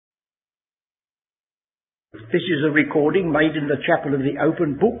This is a recording made in the chapel of the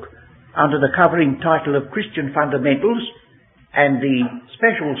Open Book under the covering title of Christian Fundamentals, and the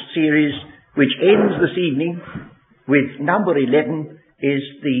special series which ends this evening with number 11 is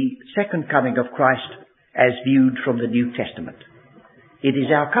the second coming of Christ as viewed from the New Testament. It is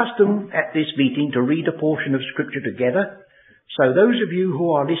our custom at this meeting to read a portion of Scripture together, so those of you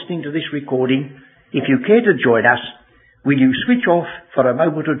who are listening to this recording, if you care to join us, will you switch off for a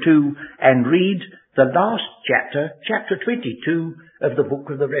moment or two and read the last chapter, chapter 22 of the book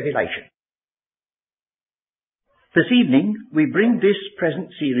of the Revelation. This evening we bring this present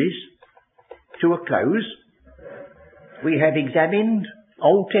series to a close. We have examined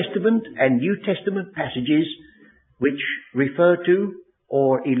Old Testament and New Testament passages which refer to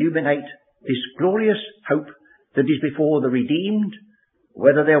or illuminate this glorious hope that is before the redeemed,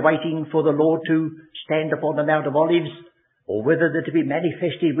 whether they're waiting for the Lord to stand upon the Mount of Olives, or whether they're to be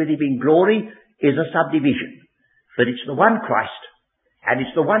manifested with him in glory, is a subdivision. But it's the one Christ, and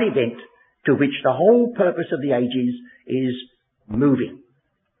it's the one event to which the whole purpose of the ages is moving.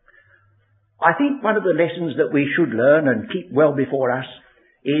 I think one of the lessons that we should learn and keep well before us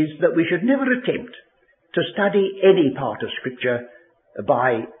is that we should never attempt to study any part of Scripture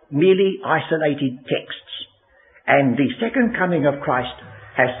by merely isolated texts. And the second coming of Christ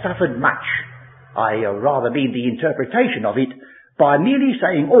has suffered much, I rather mean the interpretation of it, by merely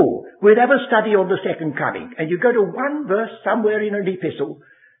saying, we'll have a study on the second coming. And you go to one verse somewhere in an epistle,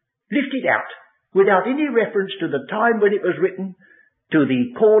 lift it out, without any reference to the time when it was written, to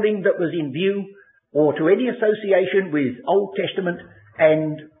the calling that was in view, or to any association with Old Testament,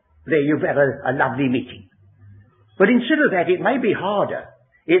 and there you've had a lovely meeting. But instead of that, it may be harder,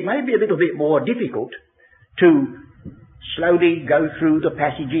 it may be a little bit more difficult to slowly go through the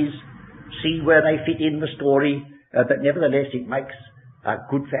passages, see where they fit in the story, but nevertheless it makes a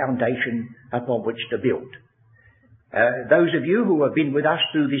good foundation upon which to build. Those of you who have been with us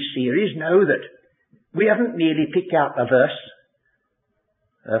through this series know that we haven't merely picked out a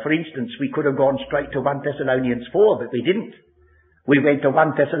verse. For instance, we could have gone straight to 1 Thessalonians 4, but we didn't. We went to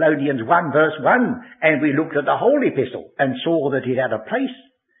 1 Thessalonians 1 verse 1, and we looked at the whole epistle and saw that it had a place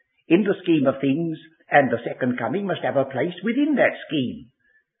in the scheme of things, and the second coming must have a place within that scheme.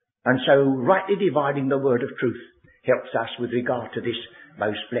 And so rightly dividing the word of truth helps us with regard to this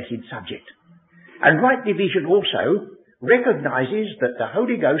most blessed subject. And right division also recognizes that the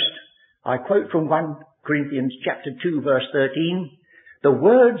Holy Ghost, I quote from 1 Corinthians chapter 2 verse 13, the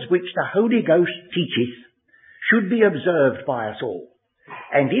words which the Holy Ghost teacheth should be observed by us all.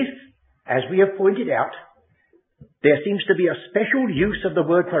 And if, as we have pointed out, there seems to be a special use of the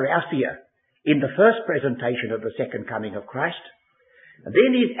word parousia in the first presentation of the second coming of Christ,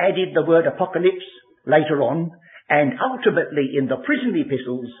 then is added the word apocalypse later on, and ultimately in the prison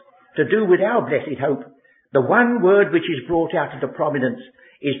epistles, to do with our blessed hope, the one word which is brought out into prominence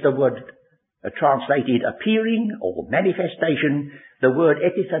is the word translated appearing or manifestation, the word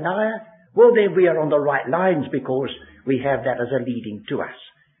epithania. Well, then we are on the right lines because we have that as a leading to us.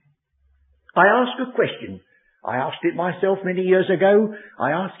 I ask a question. I asked it myself many years ago.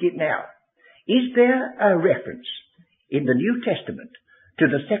 I ask it now. Is there a reference in the New Testament to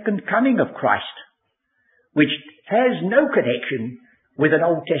the second coming of Christ which has no connection with an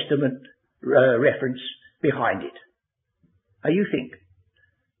Old Testament reference behind it? You think?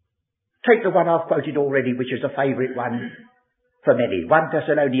 Take the one I've quoted already, which is a favourite one for many, 1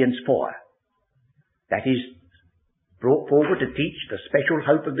 Thessalonians 4. That is brought forward to teach the special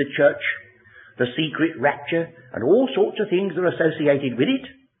hope of the church, the secret rapture, and all sorts of things that are associated with it.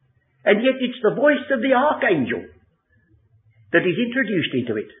 And yet it's the voice of the archangel that is introduced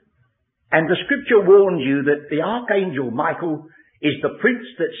into it. And the Scripture warns you that the archangel Michael is the prince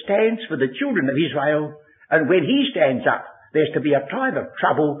that stands for the children of Israel, and when he stands up, there's to be a time of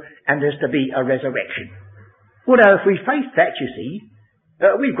trouble, and there's to be a resurrection. Well, now, if we face that, you see,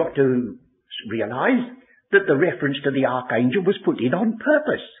 we've got to realise that the reference to the archangel was put in on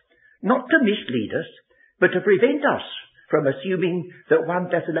purpose, not to mislead us, but to prevent us from assuming that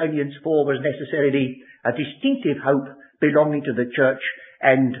 1 Thessalonians 4 was necessarily a distinctive hope belonging to the church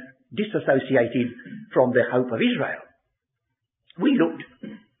and disassociated from the hope of Israel. We looked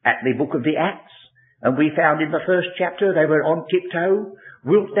at the book of the Acts, and we found in the first chapter they were on tiptoe.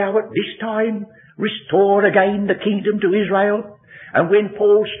 Wilt thou at this time restore again the kingdom to Israel? And when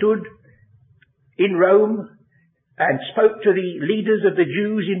Paul stood in Rome and spoke to the leaders of the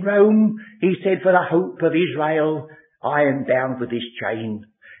Jews in Rome, he said, for the hope of Israel, I am bound with this chain.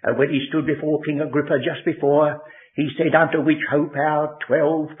 And when he stood before King Agrippa just before, he said, unto which hope our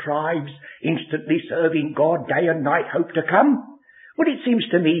 12 tribes, instantly serving God day and night, hope to come. Well, it seems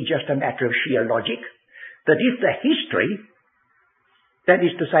to me just a matter of sheer logic that if the history, that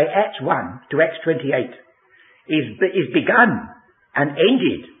is to say Acts 1 to Acts 28, is begun and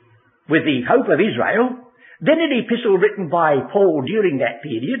ended with the hope of Israel, then an epistle written by Paul during that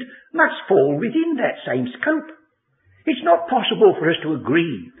period must fall within that same scope. It's not possible for us to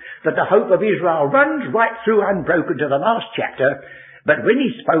agree that the hope of Israel runs right through unbroken to the last chapter, but when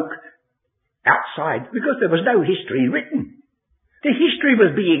he spoke outside, because there was no history written. The history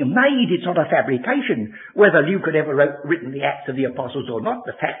was being made, it's not a fabrication. Whether Luke had ever written the Acts of the Apostles or not,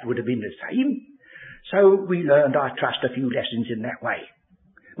 the fact would have been the same. So we learned, I trust, a few lessons in that way.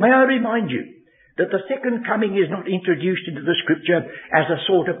 May I remind you that the second coming is not introduced into the Scripture as a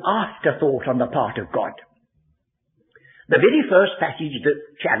sort of afterthought on the part of God. The very first passage that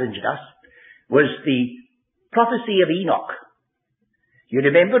challenged us was the prophecy of Enoch. You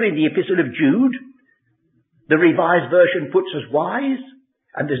remember in the Epistle of Jude, the Revised Version puts us wise,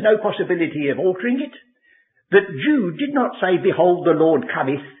 and there's no possibility of altering it, that Jude did not say, "Behold, the Lord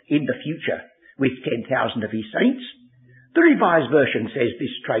cometh in the future with 10,000 of his saints." The Revised Version says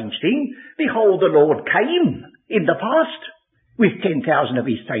this strange thing, "Behold, the Lord came in the past with 10,000 of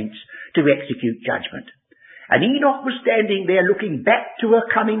his saints to execute judgment." And Enoch was standing there looking back to a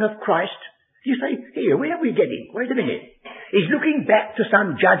coming of Christ. You say, here, where are we getting? Wait a minute. He's looking back to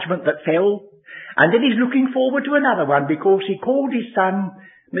some judgment that fell, and then he's looking forward to another one, because he called his son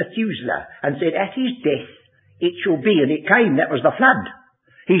Methuselah and said, "At his death it shall be," and it came, that was the flood.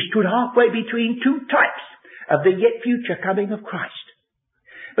 He stood halfway between two types of the yet future coming of Christ.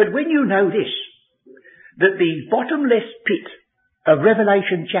 But when you know this, that the bottomless pit of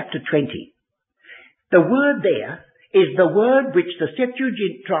Revelation chapter 20, the word there is the word which the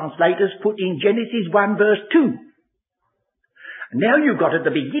Septuagint translators put in Genesis 1 verse 2. Now you've got at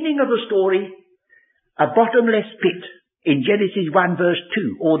the beginning of the story a bottomless pit in Genesis 1 verse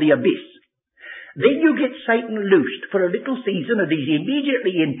 2, or the abyss. Then you get Satan loosed for a little season, and he's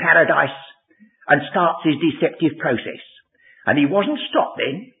immediately in paradise and starts his deceptive process. And he wasn't stopped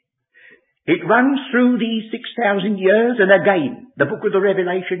then. It runs through these 6,000 years, and again, the book of the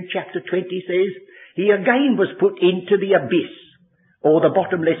Revelation chapter 20 says, he again was put into the abyss, or the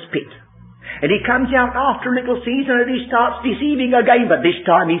bottomless pit. And he comes out after a little season and he starts deceiving again, but this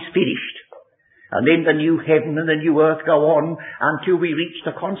time he's finished. And then the new heaven and the new earth go on until we reach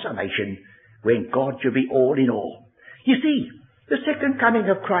the consummation when God shall be all in all. You see, the second coming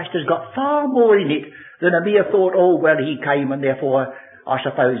of Christ has got far more in it than a mere thought, oh, well, he came and therefore I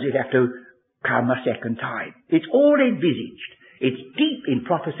suppose he'd have to come a second time. It's all envisaged. It's deep in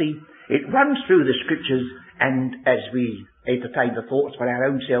prophecy. It runs through the Scriptures, and as we entertain the thoughts for our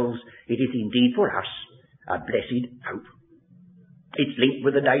own selves, it is indeed for us a blessed hope. It's linked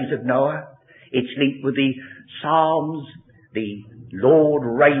with the days of Noah. It's linked with the Psalms, the Lord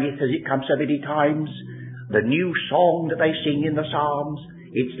reigneth, as it comes so many times, the new song that they sing in the Psalms.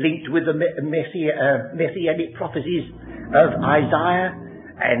 It's linked with the messianic prophecies of Isaiah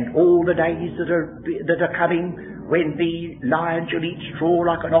and all the days that are coming, when the lion shall eat straw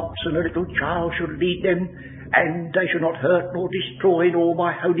like an ox, and a little child shall lead them, and they shall not hurt nor destroy, nor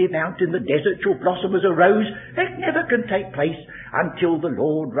my holy mountain, the desert, shall blossom as a rose. That never can take place until the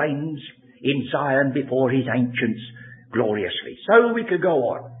Lord reigns in Zion before his ancients gloriously. So we could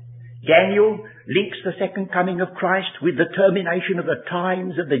go on. Daniel links the second coming of Christ with the termination of the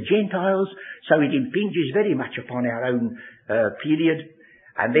times of the Gentiles, so it impinges very much upon our own period.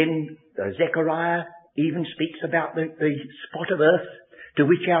 And then Zechariah even speaks about the spot of earth to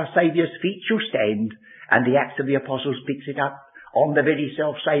which our Saviour's feet shall stand, and the Acts of the Apostles picks it up on the very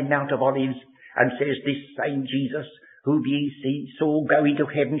self-same Mount of Olives and says, "This same Jesus, whom ye saw go into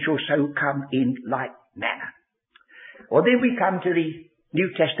heaven, shall so come in like manner." Well, then we come to the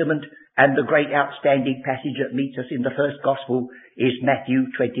New Testament, and the great outstanding passage that meets us in the first Gospel is Matthew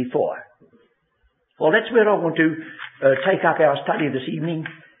 24. Well, that's where I want to take up our study this evening,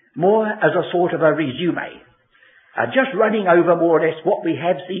 more as a sort of a resume. Just running over more or less what we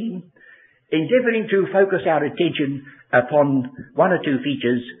have seen, endeavouring to focus our attention upon one or two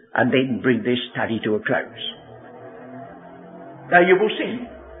features, and then bring this study to a close. Now you will see,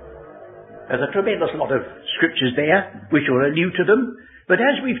 there's a tremendous lot of scriptures there, which are new to them, but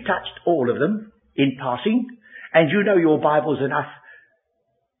as we've touched all of them in passing, and you know your Bibles enough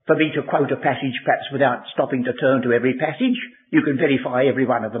for me to quote a passage perhaps without stopping to turn to every passage, you can verify every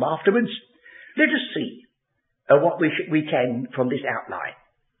one of them afterwards. Let us see what we can from this outline.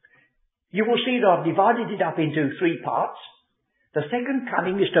 You will see that I've divided it up into three parts. The second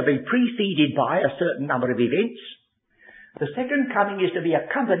coming is to be preceded by a certain number of events. The second coming is to be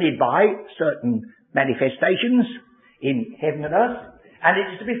accompanied by certain manifestations in heaven and earth. and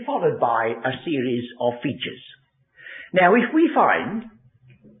it is to be followed by a series of features. Now, if we find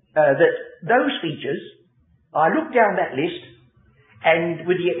that those features, I look down that list, and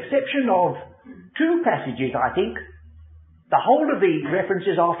with the exception of 2 passages, I think, the whole of the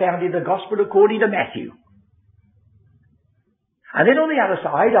references are found in the Gospel according to Matthew. And then on the other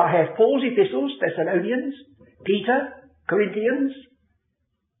side, I have Paul's epistles, Thessalonians, Peter, Corinthians,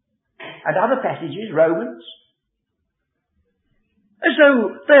 and other passages, Romans, as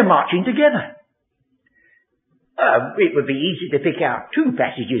though they're marching together. It would be easy to pick out 2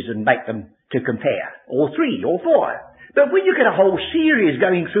 passages and make them to compare, or 3 or 4. But when you get a whole series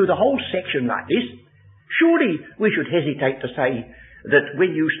going through the whole section like this, surely we should hesitate to say that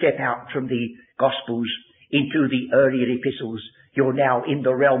when you step out from the Gospels into the earlier epistles, you're now in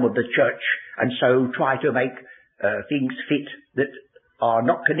the realm of the church, and so try to make things fit that are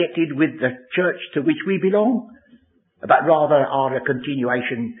not connected with the church to which we belong, but rather are a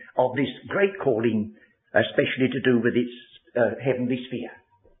continuation of this great calling, especially to do with its heavenly sphere.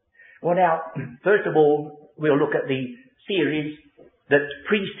 Well, now, first of all, we'll look at the series that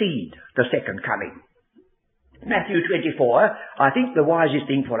precede the second coming. Matthew 24, I think the wisest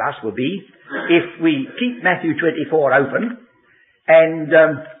thing for us will be if we keep Matthew 24 open, and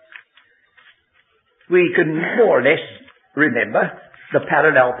we can more or less remember the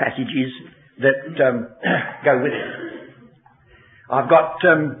parallel passages that go with it. I've got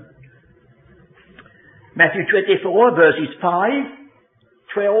Matthew 24, verses 5,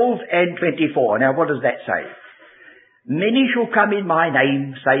 12 and 24. Now, what does that say? Many shall come in my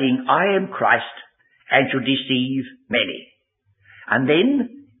name, saying, I am Christ, and shall deceive many. And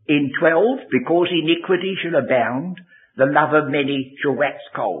then, in 12, because iniquity shall abound, the love of many shall wax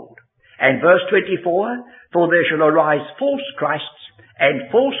cold. And verse 24, for there shall arise false Christs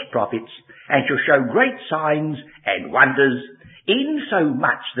and false prophets, and shall show great signs and wonders,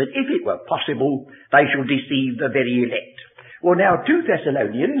 insomuch that if it were possible, they shall deceive the very elect. Well, now, 2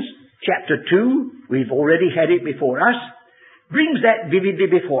 Thessalonians, chapter 2, we've already had it before us, brings that vividly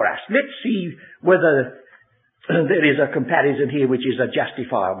before us. Let's see whether there is a comparison here which is a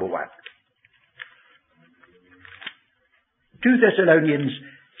justifiable one. 2 Thessalonians,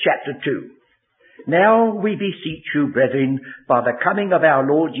 chapter 2. Now we beseech you, brethren, by the coming of our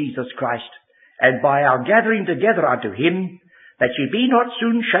Lord Jesus Christ, and by our gathering together unto him, that ye be not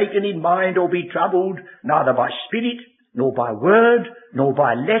soon shaken in mind or be troubled, neither by spirit, nor by word, nor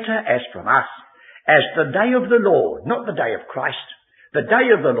by letter as from us, as the day of the Lord, not the day of Christ, the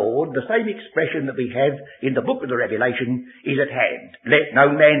day of the Lord, the same expression that we have in the book of the Revelation, is at hand. Let no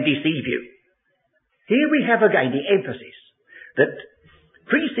man deceive you. Here we have again the emphasis that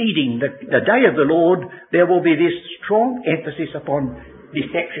preceding the day of the Lord, there will be this strong emphasis upon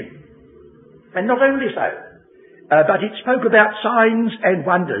deception. And not only so, but it spoke about signs and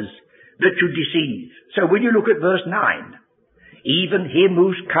wonders that should deceive. So when you look at verse 9, even him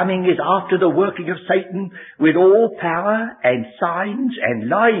whose coming is after the working of Satan, with all power and signs and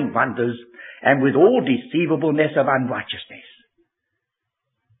lying wonders, and with all deceivableness of unrighteousness.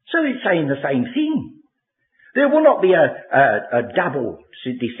 So it's saying the same thing. There will not be a double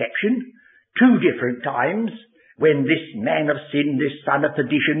deception, 2 different times, when this man of sin, this son of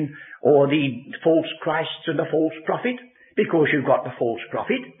perdition, or the false Christ and the false prophet, because you've got the false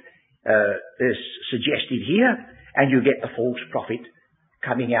prophet is suggested here, and you get the false prophet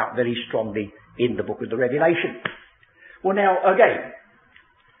coming out very strongly in the book of the Revelation. Well, now, again,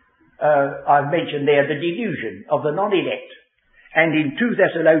 I've mentioned there the delusion of the non-elect. And in 2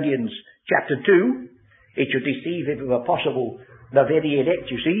 Thessalonians chapter 2, it should deceive, if it were possible, the very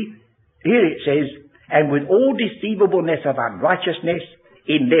elect, you see. Here it says, and with all deceivableness of unrighteousness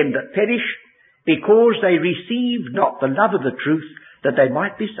in them that perish, because they received not the love of the truth, that they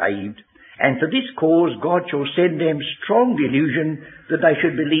might be saved. And for this cause God shall send them strong delusion, that they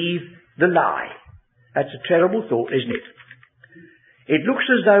should believe the lie. That's a terrible thought, isn't it? It looks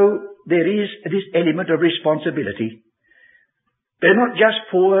as though there is this element of responsibility. They're not just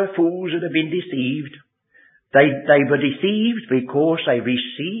poor fools that have been deceived. They were deceived because they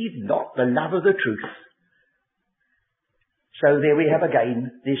received not the love of the truth. So there we have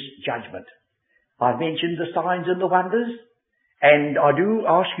again this judgment. I've mentioned the signs and the wonders, and I do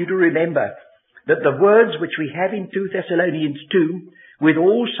ask you to remember that the words which we have in 2 Thessalonians 2, with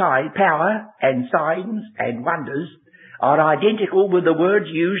all power and signs and wonders, are identical with the words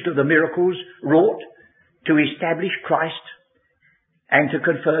used of the miracles wrought to establish Christ and to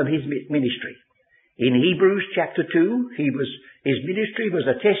confirm his ministry. In Hebrews chapter 2, his ministry was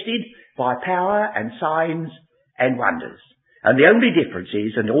attested by power and signs and wonders. And the only difference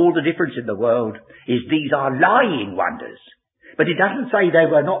is, and all the difference in the world, is these are lying wonders. But it doesn't say they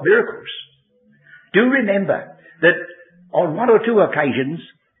were not miracles. Do remember that on one or two occasions,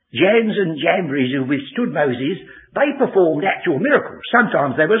 Jans and Jambres who withstood Moses, they performed actual miracles.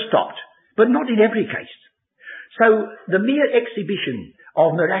 Sometimes they were stopped, but not in every case. So the mere exhibition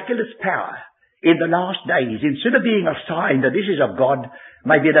of miraculous power in the last days, instead of being a sign that this is of God,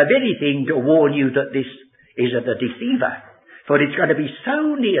 may be the very thing to warn you that this is of the deceiver. For it's going to be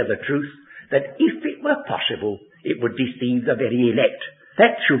so near the truth that if it were possible, it would deceive the very elect.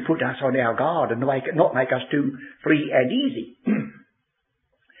 That should put us on our guard and not make us too free and easy.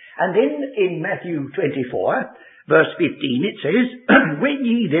 And then in Matthew 24, verse 15, it says, When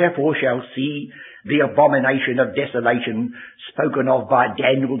ye therefore shall see the abomination of desolation spoken of by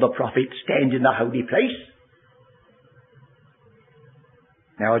Daniel the prophet stand in the holy place.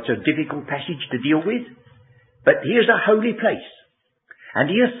 Now it's a difficult passage to deal with, but here's a holy place. And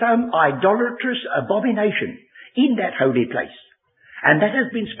here's some idolatrous abomination in that holy place. And that has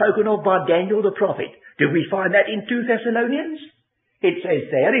been spoken of by Daniel the prophet. Do we find that in 2 Thessalonians? It says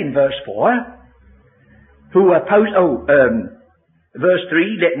there in verse 4, verse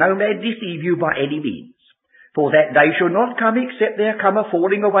 3, Let no man deceive you by any means, for that day shall not come except there come a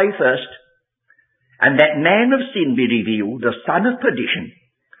falling away first, and that man of sin be revealed, the son of perdition,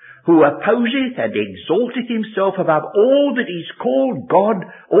 who opposeth and exalteth himself above all that is called God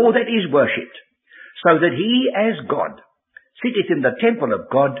or that is worshipped, so that he as God sitteth in the temple of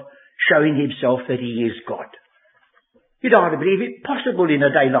God, showing himself that he is God. You'd hardly believe it possible in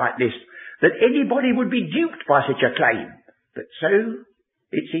a day like this that anybody would be duped by such a claim. But so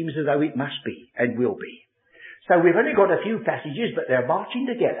it seems as though it must be and will be. So we've only got a few passages, but they're marching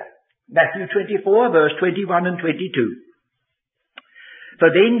together. Matthew 24, verse 21 and 22. For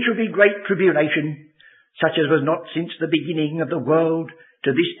then shall be great tribulation, such as was not since the beginning of the world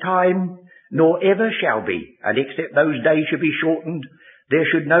to this time, nor ever shall be, and except those days should be shortened, there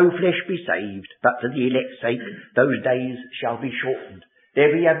should no flesh be saved, but for the elect's sake those days shall be shortened.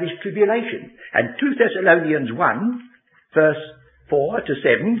 There we have this tribulation. And 2 Thessalonians 1, verse 4 to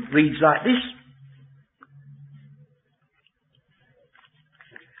 7, reads like this.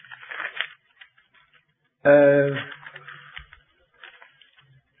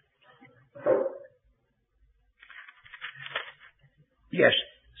 Yes.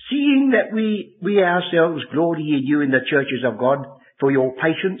 Seeing that we ourselves glory in you in the churches of God for your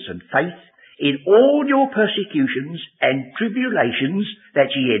patience and faith in all your persecutions and tribulations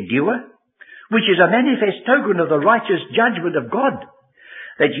that ye endure, which is a manifest token of the righteous judgment of God,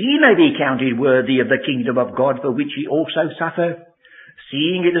 that ye may be counted worthy of the kingdom of God for which ye also suffer,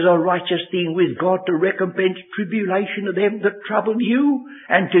 seeing it is a righteous thing with God to recompense tribulation of them that trouble you,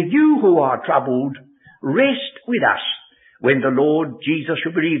 and to you who are troubled, rest with us, when the Lord Jesus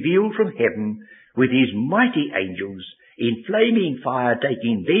shall be revealed from heaven with his mighty angels in flaming fire,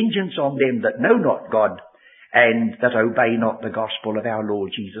 taking vengeance on them that know not God and that obey not the gospel of our Lord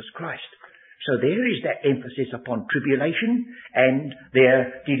Jesus Christ. So there is that emphasis upon tribulation and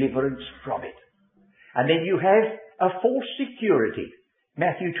their deliverance from it. And then you have a false security.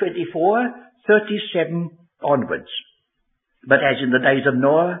 Matthew 24:37 onwards. But as in the days of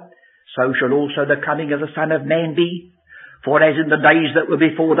Noah, so shall also the coming of the Son of Man be. For as in the days that were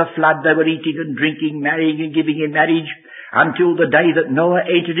before the flood, they were eating and drinking, marrying and giving in marriage, until the day that Noah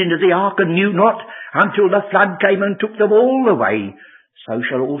entered into the ark and knew not, until the flood came and took them all away, so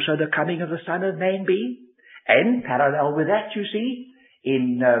shall also the coming of the Son of Man be. And parallel with that, you see,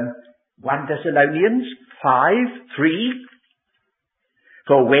 in 1 Thessalonians 5:3,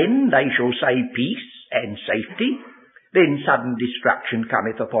 For when they shall say peace and safety, then sudden destruction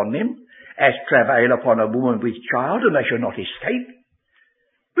cometh upon them, as travail upon a woman with child, and they shall not escape.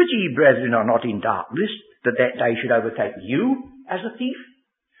 But ye, brethren, are not in darkness, that that day should overtake you as a thief.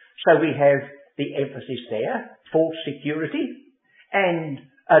 So we have the emphasis there, false security, and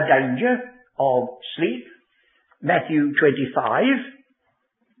a danger of sleep. Matthew 25,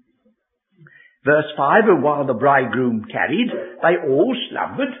 verse 5, And while the bridegroom tarried, they all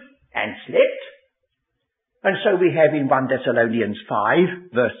slumbered and slept. And so we have in 1 Thessalonians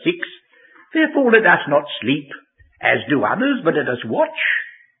 5, verse 6, Therefore let us not sleep, as do others, but let us watch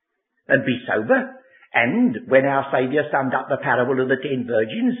and be sober. And when our Saviour summed up the parable of the 10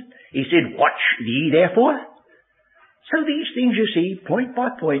 virgins, he said, Watch ye therefore. So these things, you see, point by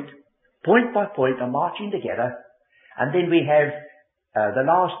point, are marching together. And then we have the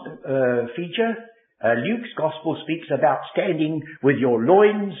last feature. Luke's Gospel speaks about standing with your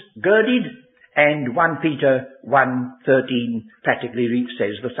loins girded, and 1 Peter 1:13 practically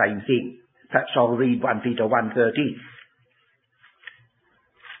says the same thing. Perhaps I'll read 1 Peter 1:13.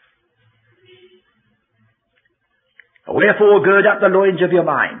 Wherefore gird up the loins of your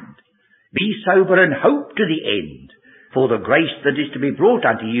mind. Be sober and hope to the end for the grace that is to be brought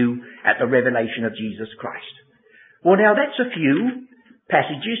unto you at the revelation of Jesus Christ. Well, now that's a few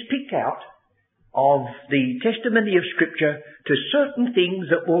passages picked out of the testimony of Scripture to certain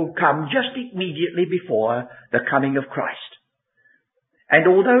things that will come just immediately before the coming of Christ. And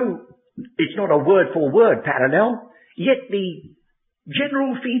although it's not a word-for-word parallel, yet the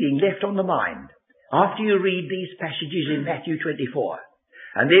general feeling left on the mind after you read these passages in Matthew 24,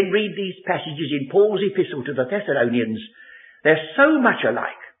 and then read these passages in Paul's epistle to the Thessalonians, they're so much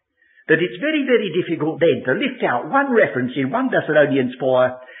alike that it's very, very difficult then to lift out one reference in 1 Thessalonians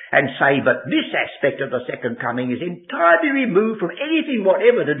 4 and say, but this aspect of the second coming is entirely removed from anything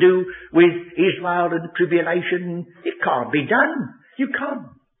whatever to do with Israel and tribulation. It can't be done. You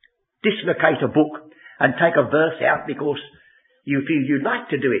can't dislocate a book and take a verse out because you feel you'd like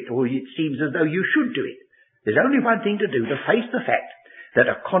to do it, or it seems as though you should do it. There's only one thing to do, to face the fact that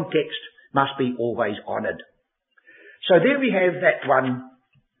a context must be always honoured. So there we have that one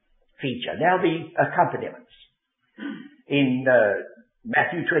feature. Now the accompaniments. In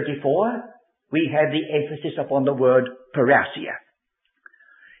Matthew 24, we have the emphasis upon the word parousia.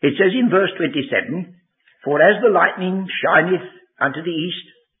 It says in verse 27, for as the lightning shineth unto the east,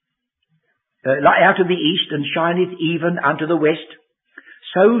 out of the east, and shineth even unto the west,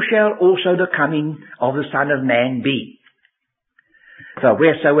 so shall also the coming of the Son of Man be. For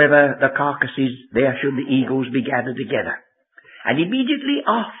wheresoever the carcass is, there shall the eagles be gathered together. And immediately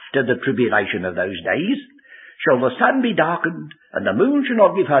after the tribulation of those days, shall the sun be darkened, and the moon shall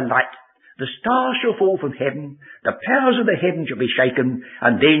not give her light, the stars shall fall from heaven, the powers of the heaven shall be shaken,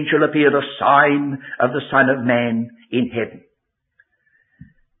 and then shall appear the sign of the Son of Man in heaven.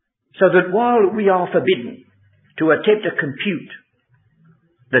 So that while we are forbidden to attempt to compute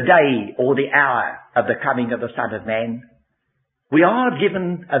the day or the hour of the coming of the Son of Man, we are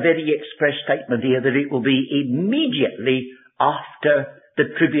given a very express statement here that it will be immediately after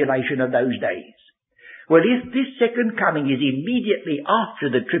the tribulation of those days. Well, if this second coming is immediately after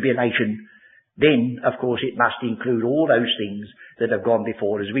the tribulation, then, of course, it must include all those things that have gone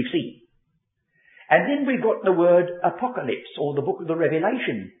before, as we've seen. And then we've got the word apocalypse, or the book of the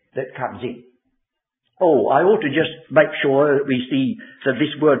Revelation, that comes in. Oh, I ought to just make sure that we see that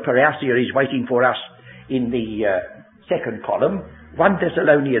this word parousia is waiting for us in the second column, 1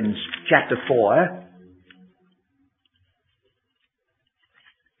 Thessalonians chapter 4.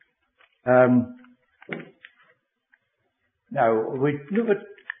 No, we look at,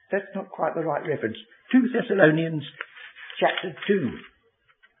 that's not quite the right reference. 2 Thessalonians chapter 2,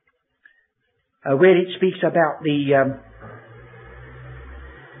 where it speaks about the,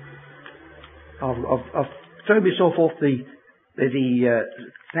 I've thrown myself off the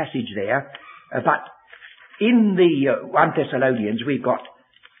passage there, but in the 1 Thessalonians we've got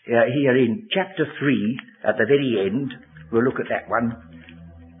here in chapter 3 at the very end, we'll look at that one,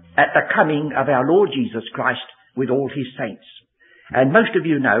 at the coming of our Lord Jesus Christ with all his saints. And most of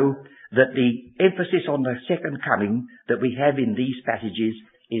you know that the emphasis on the second coming that we have in these passages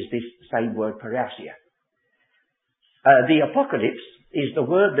is this same word parousia. The apocalypse is the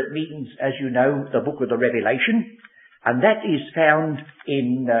word that means, as you know, the book of the Revelation, and that is found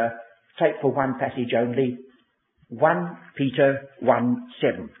in, take for one passage only, 1 Peter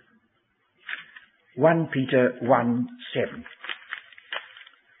 1:7. 1 Peter 1:7.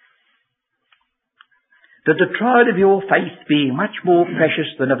 That the trial of your faith being much more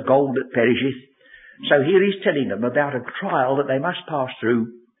precious than of gold that perisheth. So here he's telling them about a trial that they must pass through,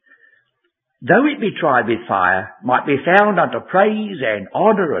 though it be tried with fire, might be found unto praise and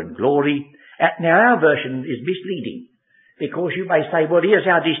honour and glory. Now our version is misleading, because you may say, well, here's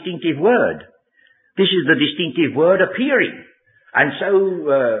our distinctive word. This is the distinctive word appearing. And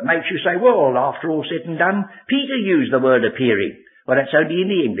so makes you say, well, after all said and done, Peter used the word appearing. Well, that's only in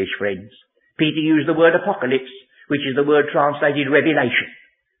the English, friends. Peter used the word apocalypse, which is the word translated revelation,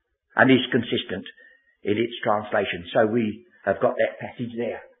 and is consistent in its translation. So we have got that passage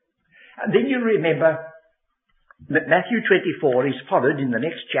there. And then you remember that Matthew 24 is followed in the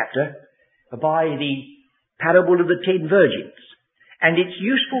next chapter by the parable of the 10 virgins. And it's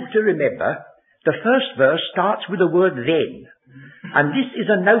useful to remember the first verse starts with the word then. And this is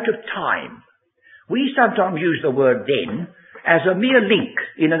a note of time. We sometimes use the word then as a mere link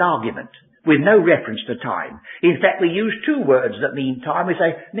in an argument with no reference to time. In fact, we use two words that mean time. We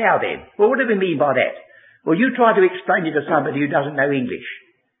say, now then. Well, what do we mean by that? Well, you try to explain it to somebody who doesn't know English.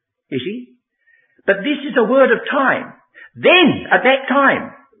 You see? But this is a word of time. Then, at that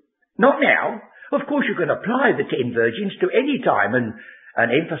time. Not now. Of course, you can apply the 10 virgins to any time and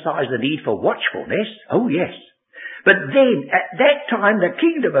emphasize the need for watchfulness. Oh, yes. But then, at that time, the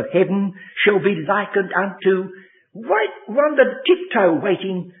kingdom of heaven shall be likened unto one that tiptoe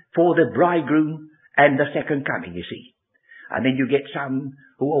waiting for the bridegroom and the second coming, you see. And then you get some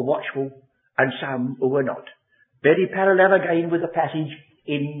who are watchful and some who are not. Very parallel again with the passage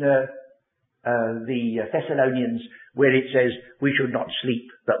in the Thessalonians where it says we should not sleep,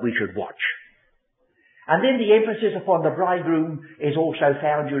 but we should watch. And then the emphasis upon the bridegroom is also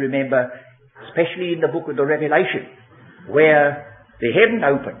found, you remember, especially in the book of the Revelation, where the heaven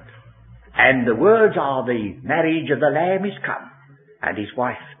opened, and the words are, the marriage of the Lamb is come, and his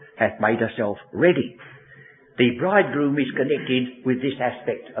wife hath made herself ready. The bridegroom is connected with this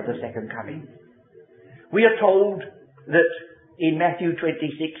aspect of the second coming. We are told that in Matthew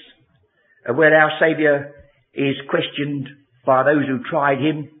 26, where our Saviour is questioned by those who tried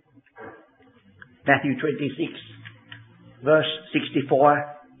him, Matthew 26, verse 64,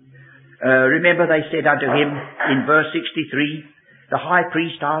 remember they said unto him in verse 63, the high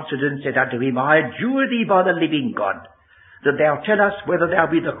priest answered and said unto him, I adjure thee by the living God, that thou tell us whether thou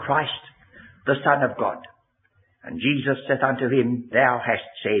be the Christ, the Son of God. And Jesus saith unto him, Thou hast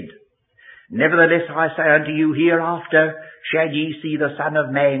said. Nevertheless I say unto you, hereafter shall ye see the Son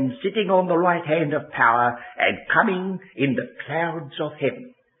of Man sitting on the right hand of power and coming in the clouds of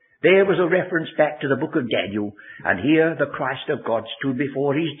heaven. There was a reference back to the book of Daniel, and here the Christ of God stood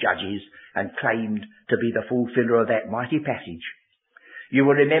before his judges and claimed to be the fulfiller of that mighty passage. You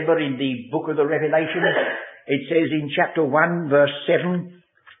will remember in the book of the Revelation, it says in chapter 1 verse 7,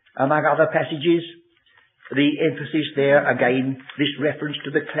 among other passages, the emphasis there again, this reference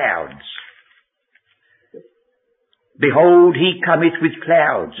to the clouds. Behold, he cometh with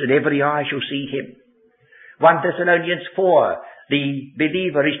clouds, and every eye shall see him. 1 Thessalonians 4, the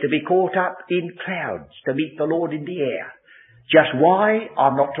believer is to be caught up in clouds to meet the Lord in the air. Just why,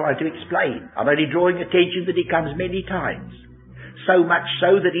 I'm not trying to explain. I'm only drawing attention that it comes many times. So much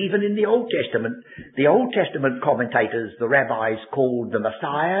so that even in the Old Testament commentators, the rabbis called the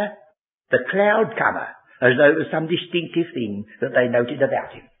Messiah the cloud comer, as though it was some distinctive thing that they noted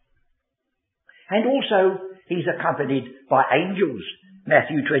about him. And also, he's accompanied by angels.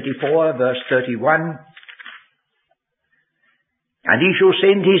 Matthew 24, verse 31. And he shall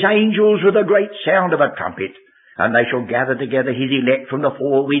send his angels with a great sound of a trumpet, and they shall gather together his elect from the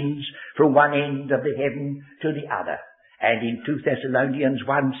four winds, from one end of the heaven to the other. And in 2 Thessalonians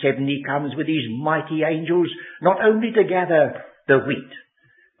 1:7 he comes with his mighty angels, not only to gather the wheat,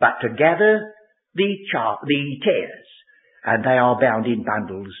 but to gather the tares, and they are bound in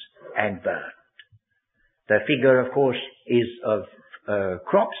bundles and burned. The figure, of course, is of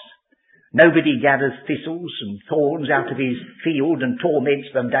crops. Nobody gathers thistles and thorns out of his field and torments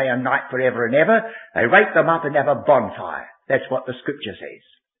them day and night forever and ever. They rake them up and have a bonfire. That's what the scripture says.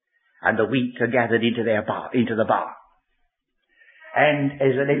 And the wheat are gathered into the barn. And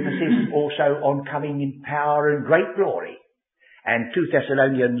there's an emphasis also on coming in power and great glory. And 2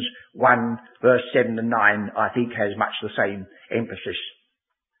 Thessalonians 1 verse 7 and 9 I think has much the same emphasis.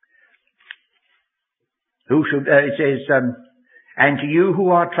 It says, and to you who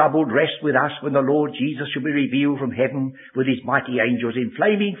are troubled, rest with us when the Lord Jesus shall be revealed from heaven with his mighty angels in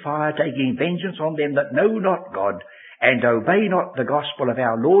flaming fire, taking vengeance on them that know not God and obey not the gospel of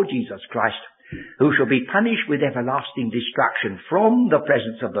our Lord Jesus Christ, who shall be punished with everlasting destruction from the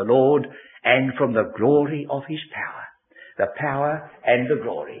presence of the Lord and from the glory of his power. The power and the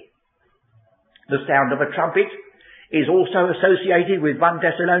glory. The sound of a trumpet is also associated with 1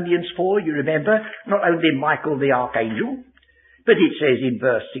 Thessalonians 4, you remember, not only Michael the archangel, but it says in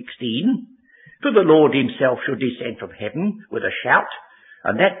verse 16, for the Lord himself shall descend from heaven with a shout,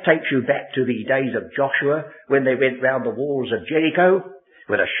 and that takes you back to the days of Joshua when they went round the walls of Jericho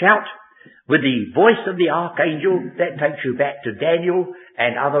with a shout, with the voice of the archangel. That takes you back to Daniel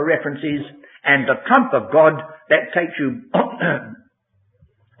and other references, and the trump of God, that takes you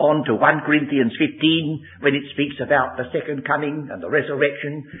on to 1 Corinthians 15 when it speaks about the second coming and the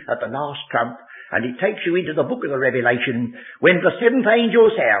resurrection at the last trump. And it takes you into the book of the Revelation when the seventh angel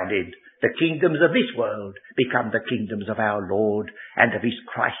sounded. The kingdoms of this world become the kingdoms of our Lord and of his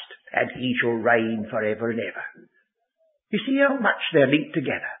Christ, and he shall reign forever and ever. You see how much they're linked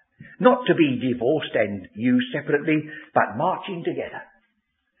together. Not to be divorced and used separately, but marching together.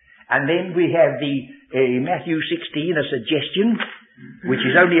 And then we have Matthew 16, a suggestion, which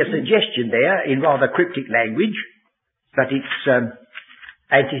is only a suggestion there in rather cryptic language, but it's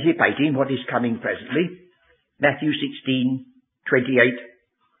anticipating what is coming presently. Matthew 16:28.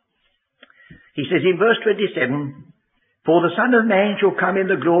 He says in verse 27, for the Son of Man shall come in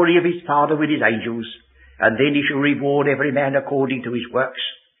the glory of his Father with his angels, and then he shall reward every man according to his works.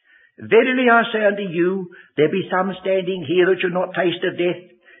 Verily I say unto you, there be some standing here that shall not taste of death,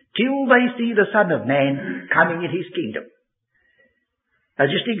 till they see the Son of Man coming in his kingdom. Now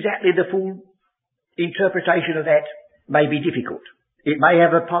just exactly the full interpretation of that may be difficult. It may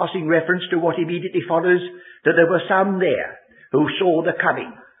have a passing reference to what immediately follows, that there were some there who saw the coming.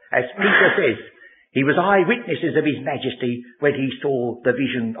 As Peter says, he was eyewitnesses of his majesty when he saw the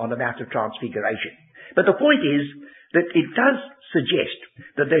vision on the Mount of Transfiguration. But the point is that it does suggest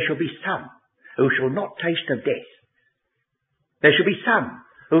that there shall be some who shall not taste of death. There shall be some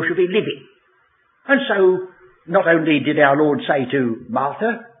who shall be living. And so, not only did our Lord say to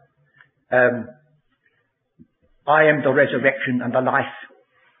Martha, I am the resurrection and the life.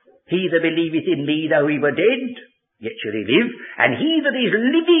 He that believeth in me, though he were dead, yet shall he live. And he that is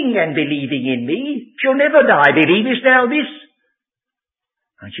living and believing in me shall never die. Believest thou this?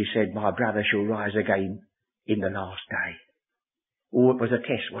 And she said, my brother shall rise again in the last day. Oh, it was a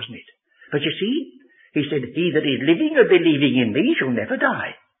test, wasn't it? But you see, he said, he that is living and believing in me shall never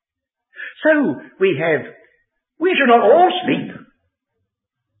die. So we shall not all sleep,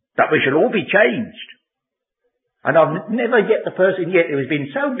 but we shall all be changed. And I've never yet the person yet who has been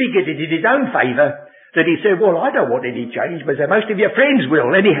so bigoted in his own favour that he said, well, I don't want any change, but most of your friends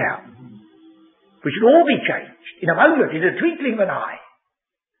will anyhow. We should all be changed in a moment, in a twinkling of an eye.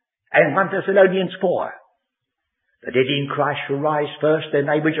 And 1 Thessalonians 4, the dead in Christ shall rise first, then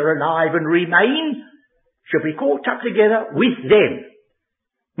they which are alive and remain shall be caught up together with them.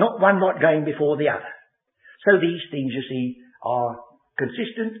 Not one lot going before the other. So these things, you see, are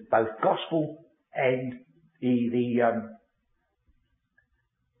consistent, both gospel and the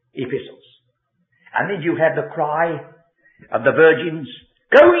epistles. And then you have the cry of the virgins,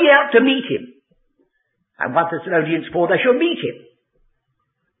 go ye out to meet him. And 1 Thessalonians 4, they shall meet him.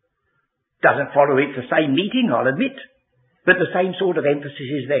 Doesn't follow it's the same meeting, I'll admit, but the same sort of emphasis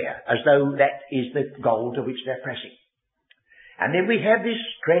is there, as though that is the goal to which they're pressing. And then we have this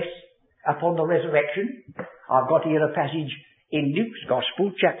stress upon the resurrection. I've got here a passage in Luke's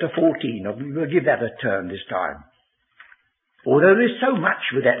Gospel, chapter 14. We'll give that a turn this time. Although there is so much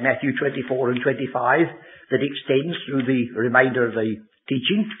with that Matthew 24 and 25 that extends through the remainder of the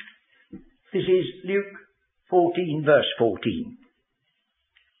teaching. This is Luke 14, verse 14.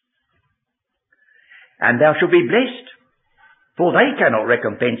 And thou shalt be blessed, for they cannot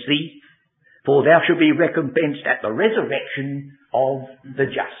recompense thee, for thou shalt be recompensed at the resurrection of the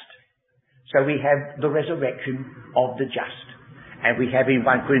just. So we have the resurrection of the just. And we have in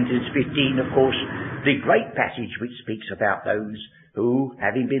 1 Corinthians 15, of course, the great passage which speaks about those who,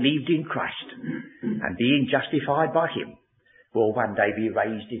 having believed in Christ and being justified by him, will one day be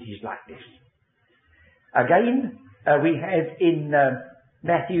raised in his likeness. Again, we have in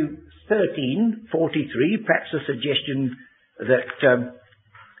Matthew 13:43, perhaps a suggestion that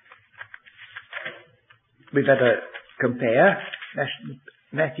we better compare.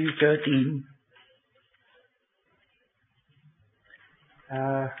 Matthew 13.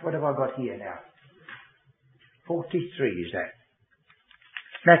 What have I got here now? 43 is that.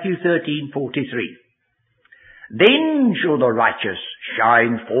 Matthew 13:43. Then shall the righteous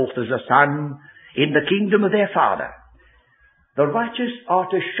shine forth as the sun in the kingdom of their Father. The righteous are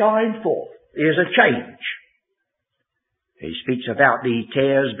to shine forth. There's a change. He speaks about the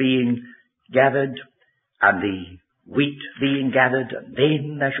tares being gathered and the wheat being gathered, and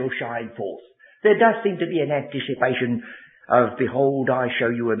then they shall shine forth. There does seem to be an anticipation of, behold, I show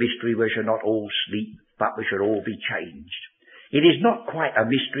you a mystery, we shall not all sleep, but we shall all be changed. It is not quite a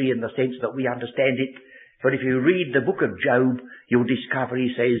mystery in the sense that we understand it, but if you read the book of Job, you'll discover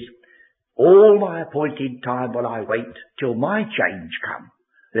he says, all my appointed time will I wait till my change come.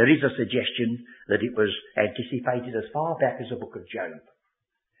 There is a suggestion that it was anticipated as far back as the book of Job.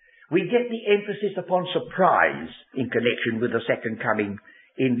 We get the emphasis upon surprise in connection with the second coming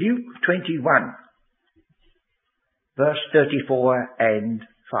in Luke 21, verse 34 and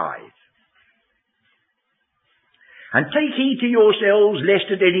 5. And take heed to yourselves,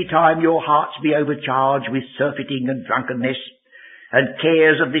 lest at any time your hearts be overcharged with surfeiting and drunkenness, and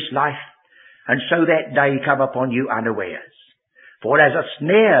cares of this life, and so that day come upon you unawares. For as a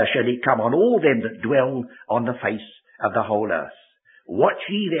snare shall it come on all them that dwell on the face of the whole earth. Watch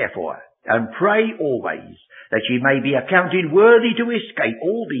ye therefore, and pray always, that ye may be accounted worthy to escape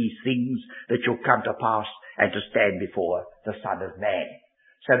all these things that shall come to pass, and to stand before the Son of Man.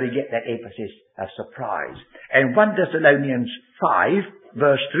 So we get that emphasis of surprise. And 1 Thessalonians 5,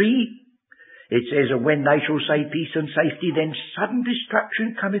 verse 3, it says, and when they shall say peace and safety, then sudden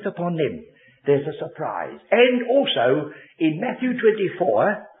destruction cometh upon them. There's a surprise. And also, in Matthew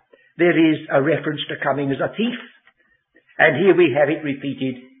 24, there is a reference to coming as a thief. And here we have it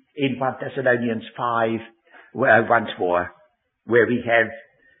repeated in 1 Thessalonians 5, once more, where we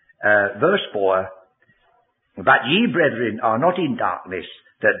have verse 4, "But ye, brethren, are not in darkness,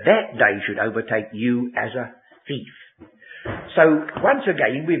 that day should overtake you as a thief." So, once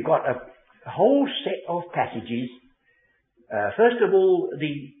again, we've got a whole set of passages. First of all,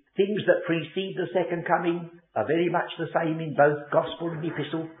 the things that precede the second coming are very much the same in both Gospel and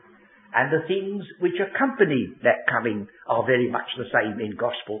Epistle, and the things which accompany that coming are very much the same in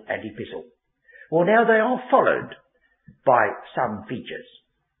Gospel and Epistle. Well, now they are followed by some features.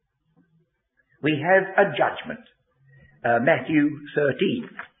 We have a judgment. Matthew 13,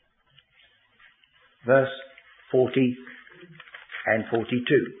 verse 40 and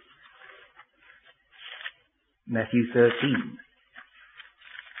 42. Matthew 13.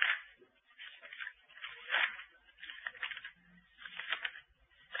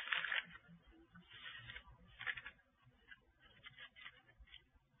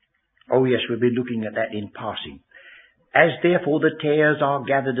 Oh yes, we've been looking at that in passing. "As therefore the tares are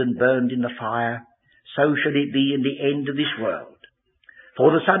gathered and burned in the fire, so shall it be in the end of this world.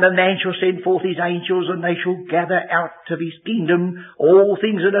 For the Son of Man shall send forth his angels, and they shall gather out of his kingdom all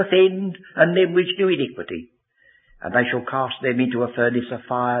things that offend, and them which do iniquity. And they shall cast them into a furnace of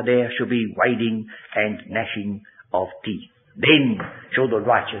fire. There shall be wailing and gnashing of teeth. Then shall the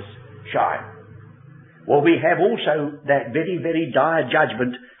righteous shine." Well, we have also that very, very dire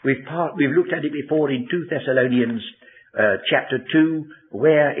judgment. We've looked at it before in 2 Thessalonians chapter 2,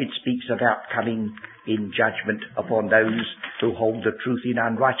 where it speaks about coming in judgment upon those who hold the truth in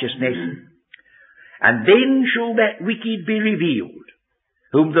unrighteousness. "And then shall that wicked be revealed,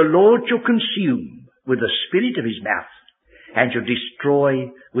 whom the Lord shall consume with the spirit of his mouth, and shall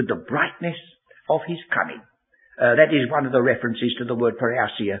destroy with the brightness of his coming." That is one of the references to the word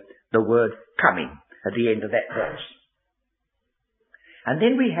parousia, the word coming, at the end of that verse. And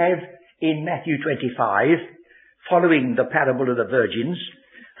then we have in Matthew 25, following the parable of the virgins,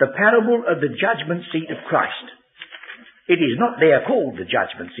 the parable of the judgment seat of Christ. It is not there called the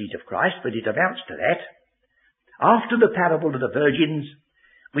judgment seat of Christ, but it amounts to that. After the parable of the virgins,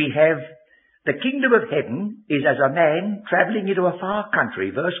 we have the kingdom of heaven is as a man travelling into a far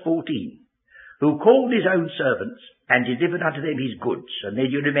country, verse 14, who called his own servants and delivered unto them his goods. And then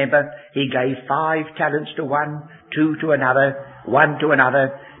you remember, he gave 5 talents to one, 2 to another, 1 to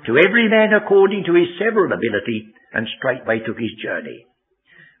another, to every man according to his several ability, and straightway took his journey.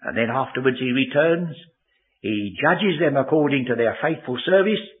 And then afterwards he returns, he judges them according to their faithful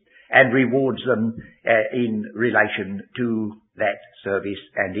service, and rewards them in relation to that service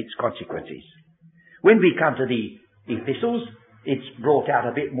and its consequences. When we come to the epistles, it's brought out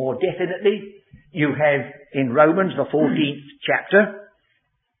a bit more definitely. You have in Romans, the 14th chapter,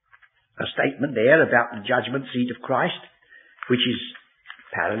 a statement there about the judgment seat of Christ, which is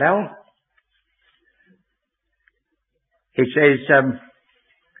parallel. It says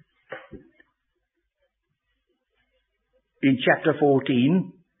in chapter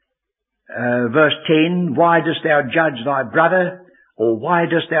 14, verse 10, "Why dost thou judge thy brother? Or why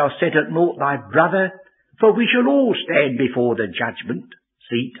dost thou set at naught thy brother? For we shall all stand before the judgment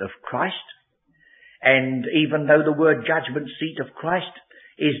seat of Christ." And even though the word judgment seat of Christ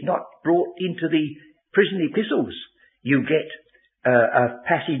is not brought into the prison epistles, you get a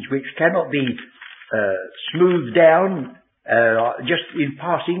passage which cannot be smoothed down just in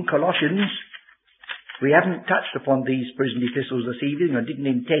passing, Colossians. We haven't touched upon these prison epistles this evening and didn't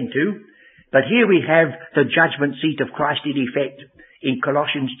intend to, but here we have the judgment seat of Christ in effect in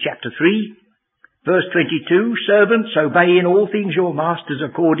Colossians chapter 3, verse 22, "Servants, obey in all things your masters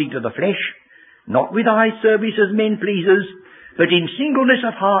according to the flesh, not with eye service as men pleasers, but in singleness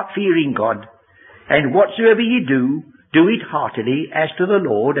of heart fearing God. And whatsoever ye do, do it heartily as to the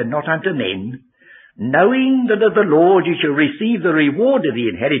Lord and not unto men, knowing that of the Lord ye shall receive the reward of the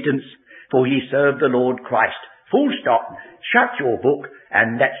inheritance, for ye serve the Lord Christ." Full stop. Shut your book,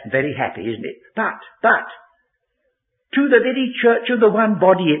 and that's very happy, isn't it? But, to the very church of the one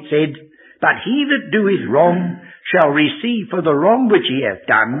body it said, "But he that doeth wrong shall receive for the wrong which he hath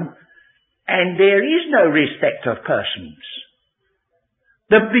done, and there is no respect of persons."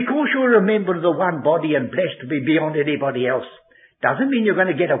 Because you're a member of the one body and blessed to be beyond anybody else, doesn't mean you're going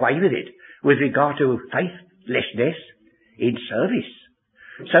to get away with it with regard to faithlessness in service.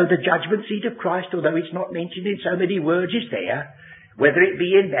 So the judgment seat of Christ, although it's not mentioned in so many words, is there, whether it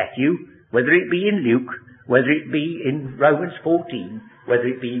be in Matthew, whether it be in Luke, whether it be in Romans 14, whether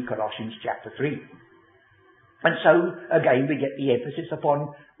it be in Colossians chapter 3. And so, again, we get the emphasis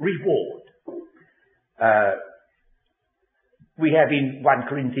upon reward. We have in 1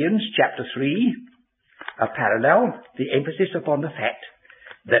 Corinthians chapter 3, a parallel, the emphasis upon the fact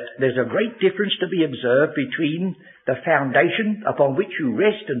that there's a great difference to be observed between the foundation upon which you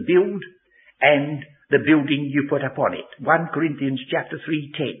rest and build and the building you put upon it. 1 Corinthians chapter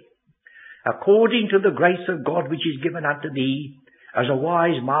 3:10. According to the grace of God which is given unto me, as a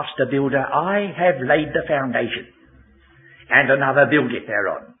wise master builder, I have laid the foundation, and another buildeth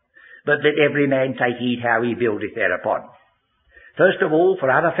thereon. But let every man take heed how he buildeth thereupon. First of all,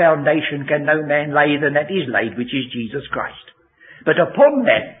 for other foundation can no man lay than that is laid, which is Jesus Christ. But upon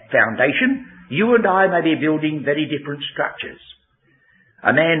that foundation, you and I may be building very different structures.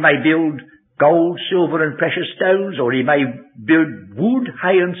 A man may build gold, silver and precious stones, or he may build wood,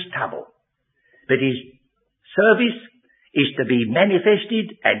 hay and stubble. But his service is to be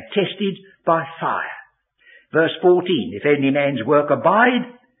manifested and tested by fire. Verse 14, if any man's work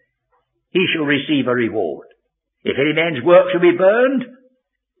abide, he shall receive a reward. If any man's work shall be burned,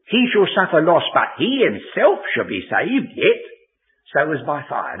 he shall suffer loss, but he himself shall be saved, yet so as by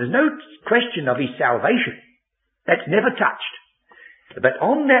fire. There's no question of his salvation. That's never touched. But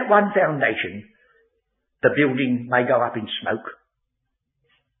on that one foundation, the building may go up in smoke.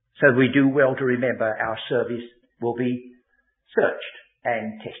 So we do well to remember our service will be searched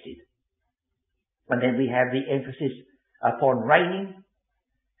and tested. And then we have the emphasis upon reigning.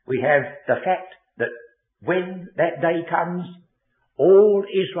 We have the fact that when that day comes, all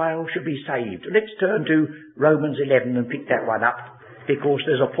Israel shall be saved. Let's turn to Romans 11 and pick that one up, because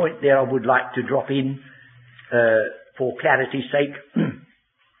there's a point there I would like to drop in for clarity's sake.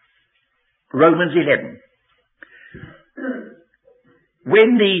 Romans 11.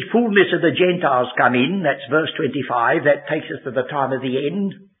 When the fullness of the Gentiles come in, that's verse 25, that takes us to the time of the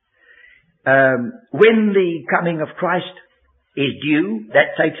end. When the coming of Christ is due,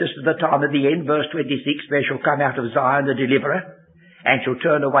 that takes us to the time of the end, verse 26, there shall come out of Zion the deliverer, and shall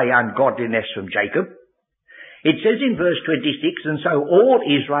turn away ungodliness from Jacob. It says in verse 26, and so all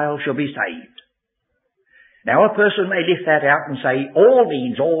Israel shall be saved. Now a person may lift that out and say, all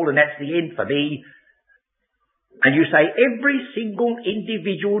means all, and that's the end for me. And you say, every single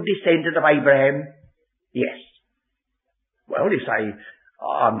individual descendant of Abraham, yes. Well, you say,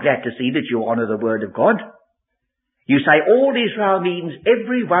 I'm glad to see that you honour the word of God. You say, all Israel means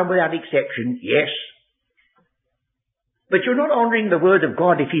everyone without exception, yes. But you're not honouring the word of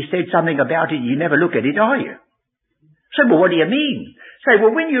God if he said something about it, you never look at it, are you? So, well, what do you mean? Say,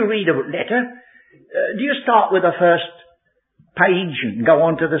 well, when you read a letter, do you start with the first page and go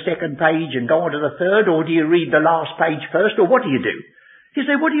on to the second page and go on to the third, or do you read the last page first, or what do? You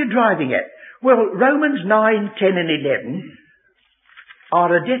say, what are you driving at? Well, Romans 9, 10 and 11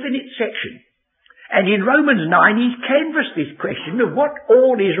 are a definite section. And in Romans 9 he's canvassed this question of what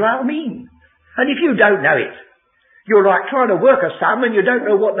all Israel means. And if you don't know it, you're like trying to work a sum and you don't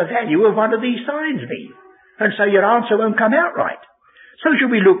know what the value of one of these signs mean. And so your answer won't come out right. So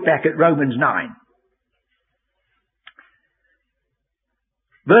shall we look back at Romans 9.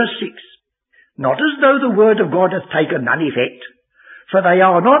 Verse 6. Not as though the word of God hath taken none effect, for they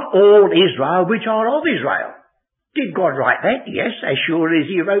are not all Israel which are of Israel. Did God write that? Yes, as sure as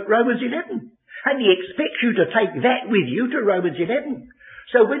he wrote Romans 11. And he expects you to take that with you to Romans 11.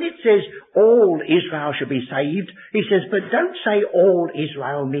 So when it says all Israel shall be saved, he says, but don't say all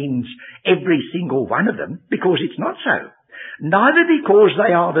Israel means every single one of them, because it's not so. Neither because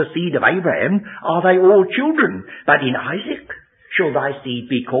they are the seed of Abraham are they all children, but in Isaac shall thy seed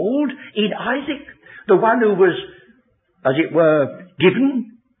be called. In Isaac, the one who was, as it were,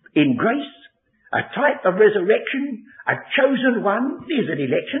 given in grace, a type of resurrection, a chosen one. There's an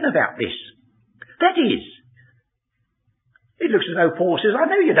election about this. That is. It looks as though Paul says, I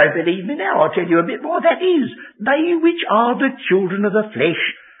know you don't believe me now, I'll tell you a bit more. That is, they which are the children of the flesh,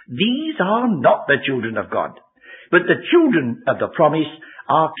 these are not the children of God. But the children of the promise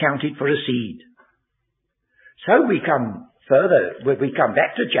are counted for a seed. So we come further, we come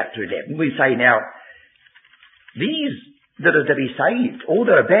back to chapter 11, we say now, these that are to be saved, oh,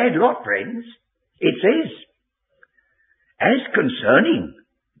 they're a bad lot, friends. It says, as concerning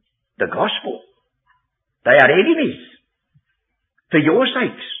the gospel, they are enemies for your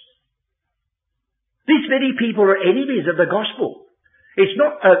sakes. These very people are enemies of the gospel. It's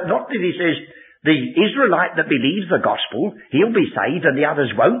not that he says the Israelite that believes the gospel, he'll be saved and the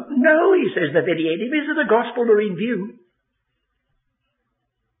others won't. No, he says the very enemies of the gospel are in view.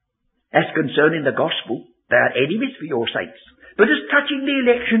 As concerning the gospel, they are enemies for your sakes. But as touching the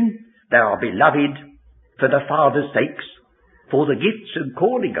election, they are beloved for the Father's sakes, for the gifts and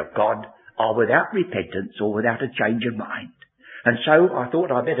calling of God are without repentance or without a change of mind. And so I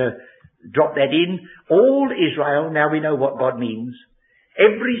thought I'd better drop that in. All Israel, now we know what God means.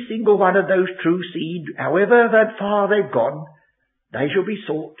 Every single one of those true seed, however far they've gone, They shall be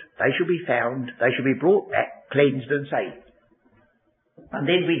sought, they shall be found, they shall be brought back, cleansed and saved. And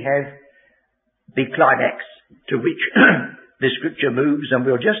then we have the climax to which the scripture moves, and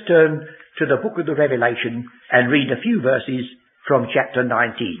we'll just turn to the book of the Revelation and read a few verses from chapter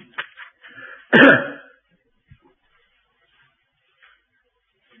 19.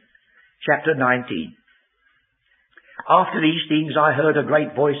 Chapter 19. After these things I heard a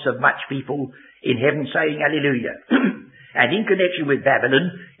great voice of much people in heaven saying, Hallelujah. And in connection with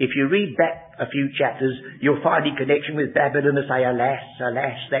Babylon, if you read back a few chapters, you'll find in connection with Babylon they say, Alas,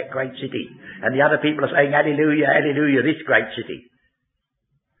 alas, that great city. And the other people are saying, Hallelujah, hallelujah, this great city.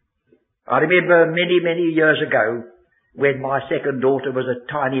 I remember many, many years ago when my second daughter was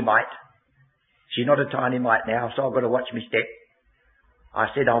a tiny mite. She's not a tiny mite now, so I've got to watch my step. I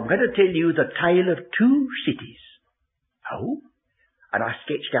said, I'm going to tell you the tale of two cities. Oh? And I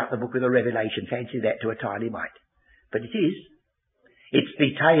sketched out the book of the Revelation. Fancy that to a tiny mite. But it is. It's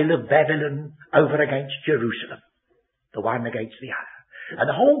the tale of Babylon over against Jerusalem. The one against the other. And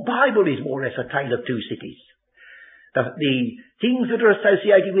the whole Bible is more or less a tale of two cities. The things that are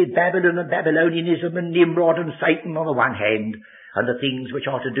associated with Babylon and Babylonianism and Nimrod and Satan on the one hand, and the things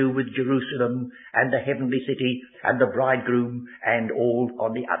which are to do with Jerusalem and the heavenly city and the bridegroom and all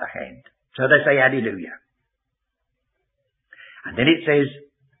on the other hand. So they say hallelujah. And then it says,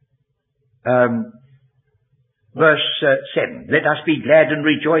 verse 7, Let us be glad and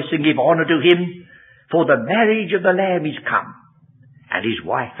rejoice and give honour to him, for the marriage of the Lamb is come, and his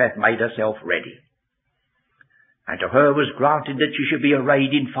wife hath made herself ready. And to her was granted that she should be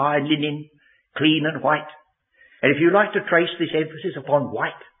arrayed in fine linen, clean and white. And if you like to trace this emphasis upon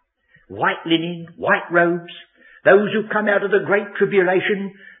white linen, white robes, those who come out of the great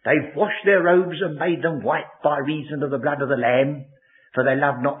tribulation, they've washed their robes and made them white by reason of the blood of the Lamb, for they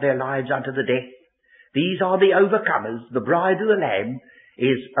loved not their lives unto the death. These are the overcomers. The bride of the Lamb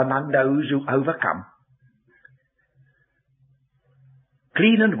is among those who overcome.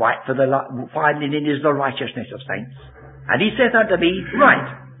 Clean and white, for the fine linen is the righteousness of saints. And he saith unto me,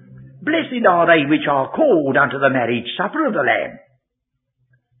 Right, blessed are they which are called unto the marriage supper of the Lamb.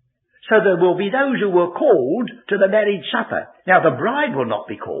 So there will be those who were called to the marriage supper. Now the bride will not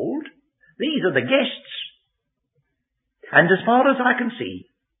be called. These are the guests. And as far as I can see,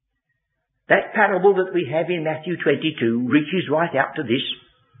 that parable that we have in Matthew 22 reaches right out to this.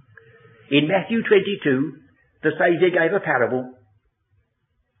 In Matthew 22, the Saviour gave a parable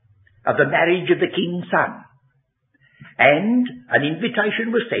of the marriage of the king's son. And an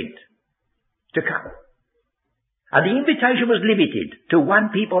invitation was sent to come. And the invitation was limited to one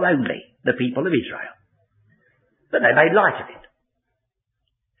people only, the people of Israel. But they made light of it.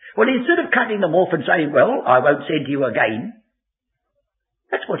 Well, instead of cutting them off and saying, well, I won't send you again,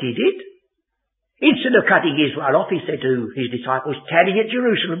 that's what he did. Instead of cutting Israel off, he said to his disciples, tarry at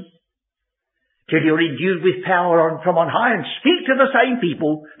Jerusalem till you're endued with power from on high, and speak to the same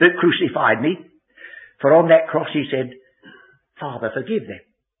people that crucified me. For on that cross he said, Father, forgive them.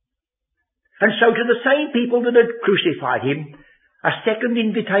 And so to the same people that had crucified him, a second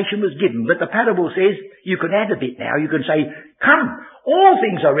invitation was given. But the parable says, you can add a bit now. You can say, come, all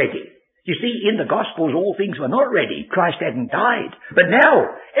things are ready. You see, in the Gospels, all things were not ready. Christ hadn't died. But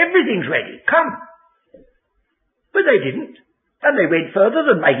now, everything's ready. Come. But they didn't. And they went further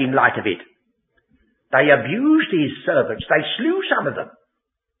than making light of it. They abused his servants. They slew some of them.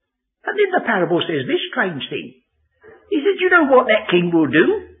 And then the parable says this strange thing. He said, you know what that king will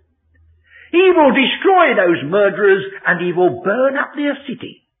do? He will destroy those murderers and he will burn up their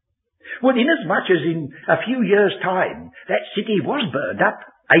city. Well, inasmuch as in a few years' time that city was burned up,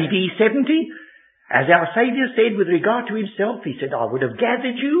 AD 70, as our Saviour said with regard to himself, he said, I would have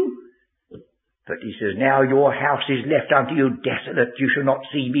gathered you. But he says, now your house is left unto you desolate. You shall not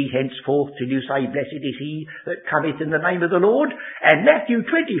see me henceforth till you say, blessed is he that cometh in the name of the Lord. And Matthew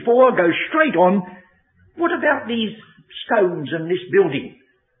 24 goes straight on. What about these stones and this building?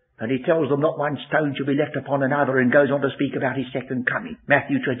 And he tells them not one stone shall be left upon another, and goes on to speak about his second coming.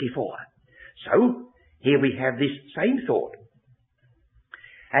 Matthew 24. So, here we have this same thought.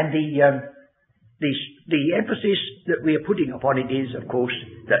 And the emphasis that we are putting upon it is, of course,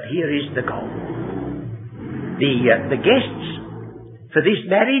 that here is the goal. The guests for this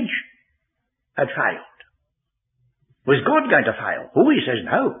marriage had failed. Was God going to fail? Oh, he says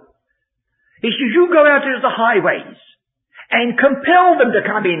no. He says, you go out into the highways and compel them to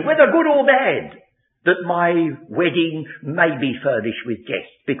come in, whether good or bad, that my wedding may be furnished with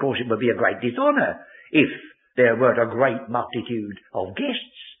guests, because it would be a great dishonour if there weren't a great multitude of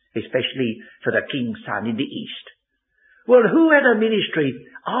guests, especially for the king's son in the east. Well, who had a ministry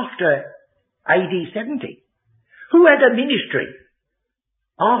after AD 70? Who had a ministry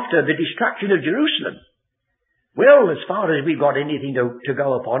after the destruction of Jerusalem. Well, as far as we've got anything to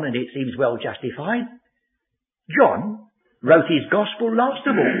go upon, and it seems well justified, John wrote his gospel last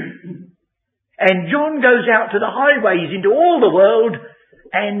of all. And John goes out to the highways into all the world,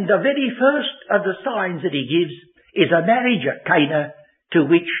 and the very first of the signs that he gives is a marriage at Cana, to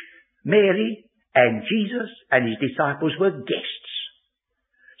which Mary and Jesus and his disciples were guests.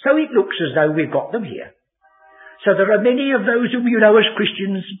 So it looks as though we've got them here. So there are many of those whom you know as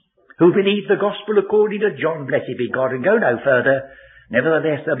Christians who believe the gospel according to John, blessed be God, and go no further.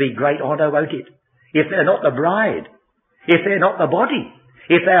 Nevertheless, there'll be great honour, won't it? If they're not the bride, if they're not the body,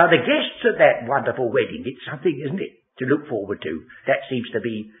 if they are the guests at that wonderful wedding, it's something, isn't it, to look forward to. That seems to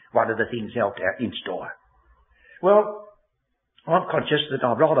be one of the things out in store. Well, I'm conscious that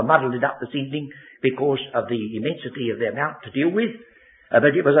I've rather muddled it up this evening because of the immensity of the amount to deal with,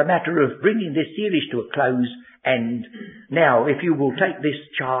 but it was a matter of bringing this series to a close. And now, if you will take this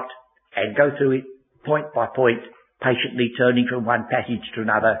chart and go through it point by point, patiently turning from one passage to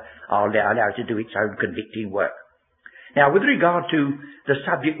another, I'll allow it to do its own convicting work. Now, with regard to the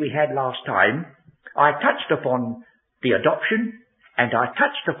subject we had last time, I touched upon the adoption and I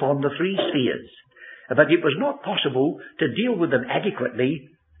touched upon the three spheres. But it was not possible to deal with them adequately,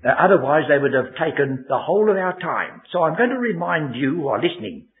 otherwise they would have taken the whole of our time. So I'm going to remind you who are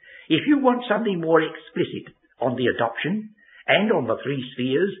listening, if you want something more explicit on the adoption and on the three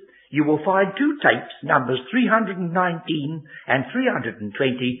spheres, you will find two tapes, numbers 319 and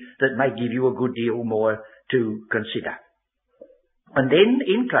 320, that may give you a good deal more to consider. And then,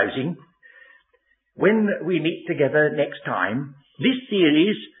 in closing, when we meet together next time, this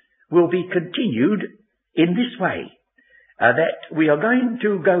series will be continued in this way, that we are going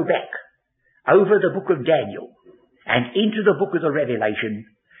to go back over the book of Daniel and into the book of the Revelation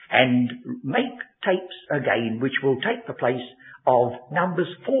and make tapes again which will take the place of numbers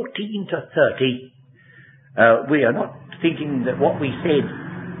 14 to 30. We are not thinking that what we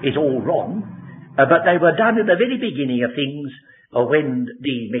said is all wrong, but they were done at the very beginning of things when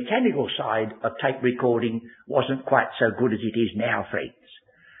the mechanical side of tape recording wasn't quite so good as it is now, friends.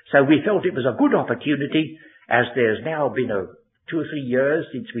 So we felt it was a good opportunity, as there's now been 2 or 3 years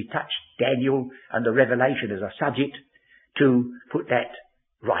since we touched Daniel and the Revelation as a subject, to put that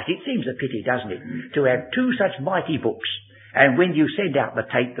right. It seems a pity, doesn't it, to have two such mighty books, and when you send out the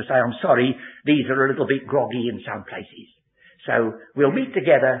tape to say, I'm sorry, these are a little bit groggy in some places. So we'll meet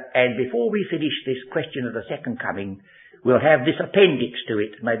together, and before we finish this question of the second coming, we'll have this appendix to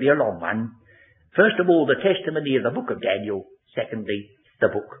it, maybe a long one. First of all, the testimony of the book of Daniel. Secondly, the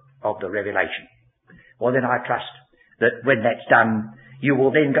book of the Revelation. Well, then I trust that when that's done, you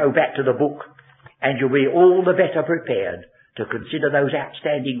will then go back to the book, and you'll be all the better prepared to consider those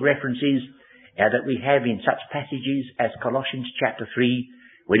outstanding references that we have in such passages as Colossians chapter 3,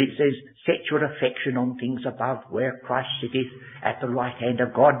 when it says, set your affection on things above, where Christ sitteth at the right hand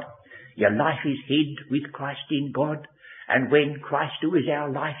of God. Your life is hid with Christ in God, and when Christ, who is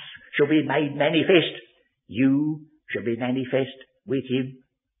our life, shall be made manifest, you shall be manifest with him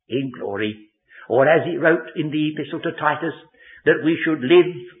in glory. Or as he wrote in the epistle to Titus, that we should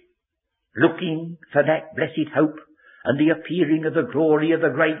live looking for that blessed hope and the appearing of the glory of the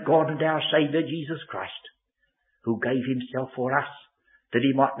great God and our Saviour Jesus Christ, who gave himself for us, that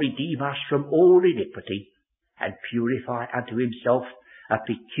he might redeem us from all iniquity and purify unto himself a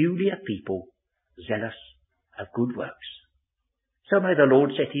peculiar people, zealous of good works. So may the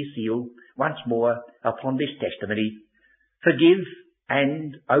Lord set his seal once more upon this testimony, forgive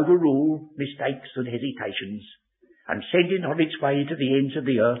and overrule mistakes and hesitations, and send it on its way to the ends of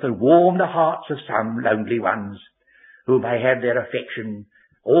the earth, and warm the hearts of some lonely ones, who may have their affection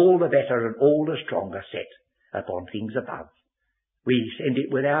all the better and all the stronger set upon things above. We send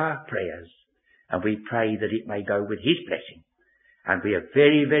it with our prayers, and we pray that it may go with his blessing. And we are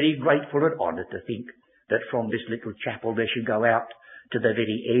very, very grateful and honoured to think that from this little chapel there should go out to the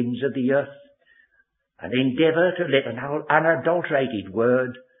very ends of the earth an endeavour to let an unadulterated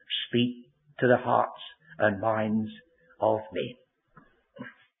word speak to the hearts and minds of men.